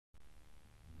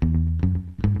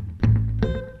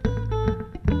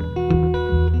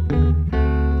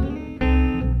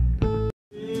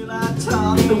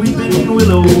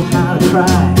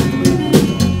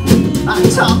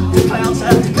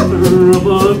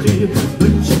clear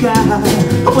blue sky.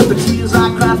 But the tears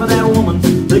I cry for that woman,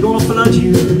 they're gonna flood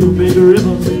you, big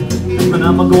river. And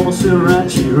I'm gonna sit right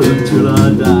here until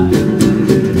I die.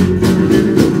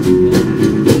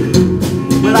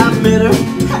 Well, I met her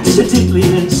accidentally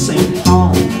in St.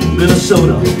 Paul,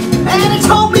 Minnesota, and it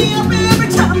told me up every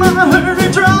time I heard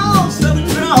her draw, southern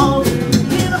drawl.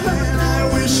 And I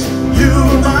wish you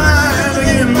were mine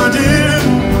again, my dear.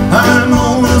 I'm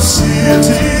gonna see a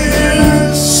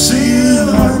tear, see a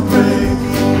heartbreak.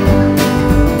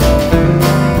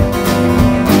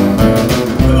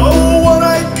 Oh, what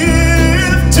I'd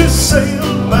give to sail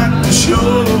back to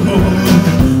shore,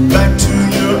 back to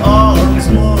your arms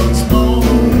once more.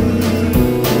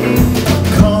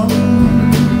 Come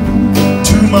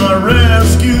to my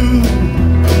rescue.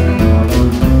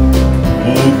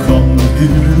 Oh, come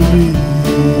here to me.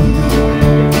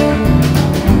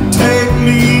 Take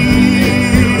me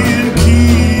and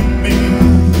keep me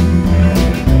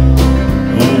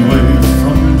away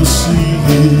from the sea.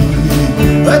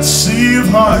 That sea of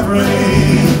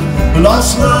heartbreak,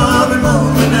 lost love and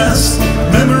loneliness,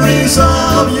 memories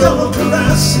of your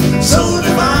caress, so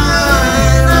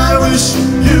divine. I wish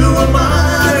you were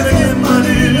mine again, my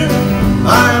dear.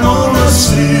 I'm on a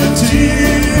sea of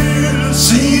tears,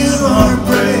 sea of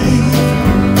heartbreak.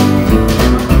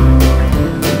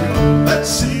 That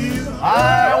sea of heartbreak. I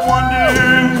wonder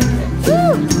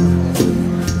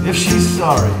if she's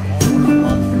sorry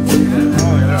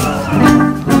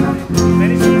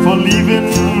for leaving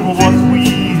what we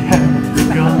had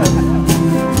begun.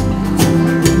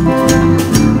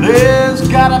 There's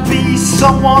gotta be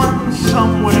someone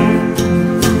somewhere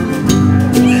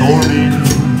for me,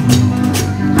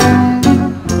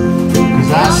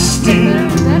 'cause I still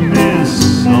miss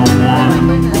someone,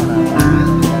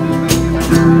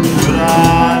 but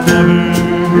I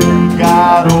never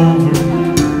got over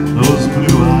those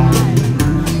blue eyes.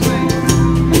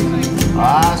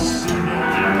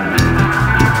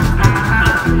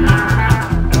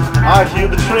 I hear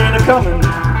the train a-comin',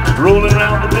 rolling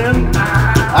round the bend.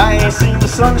 I ain't seen the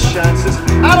sunshine since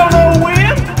I don't know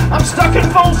when. I'm stuck in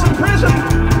Folsom Prison.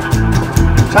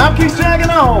 Time keeps dragging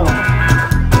on.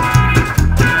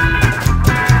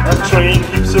 That train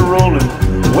keeps a-rolling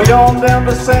way on down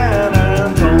to San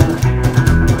Antonio.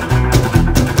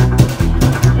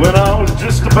 When I was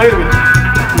just a baby,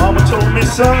 Mama told me,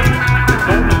 son,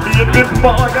 don't be a good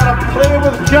boy, gotta play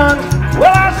with a gun.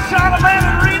 Well, I shot a man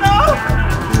in Reno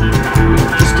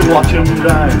just to watch him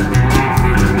die.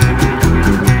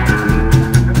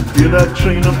 Hear that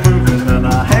train a-moving and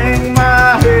I hang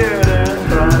my head and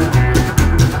cry.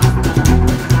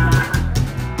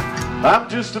 I'm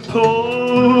just a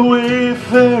poor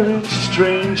wayfaring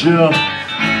stranger,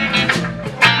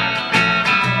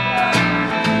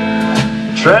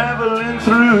 traveling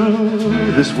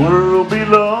through this world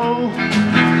below.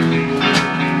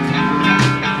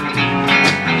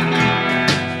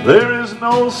 There is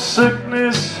no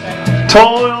sickness,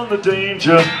 toil, the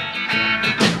danger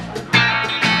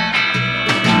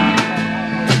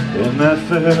in that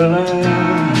fair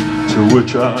land to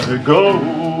which I go.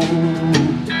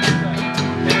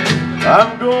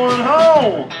 I'm going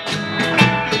home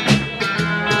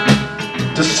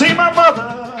to see my mother.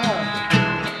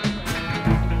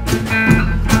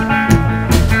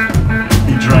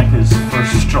 He drank his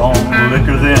first strong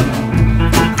liquor then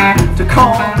to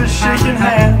calm his shaking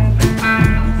hand.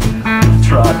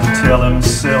 Tried to tell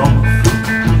himself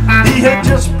he had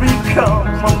just become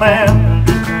a man.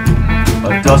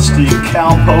 A dusty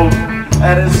cowpoke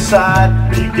at his side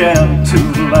began to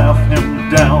laugh him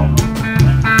down.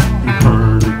 He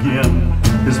heard again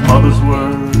his mother's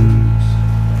words,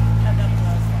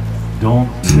 don't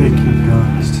take your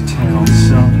guns to town,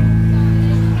 son.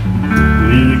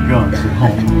 Leave your guns at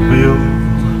home, Bill.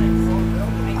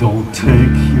 Don't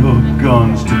take your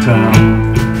guns to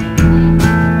town.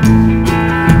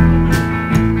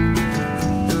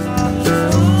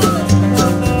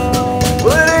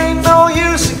 Well, it ain't no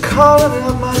use in calling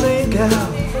out my name, gal,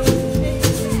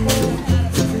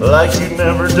 like you've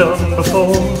never done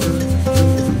before.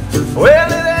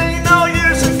 Well, it ain't no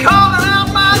use in calling out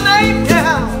my name,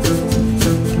 gal.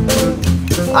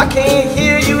 I can't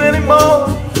hear you anymore.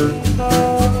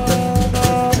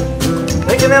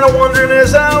 Thinking and I'm wondering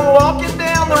as I'm walking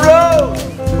down the road.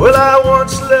 Well, I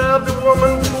once loved a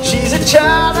woman, she's a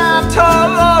child I'm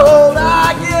told.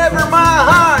 I gave her my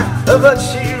heart, but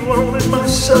she wanted my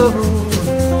soul.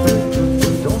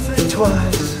 Don't think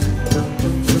twice,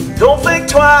 don't think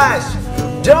twice,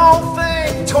 don't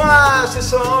think twice,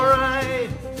 it's alright.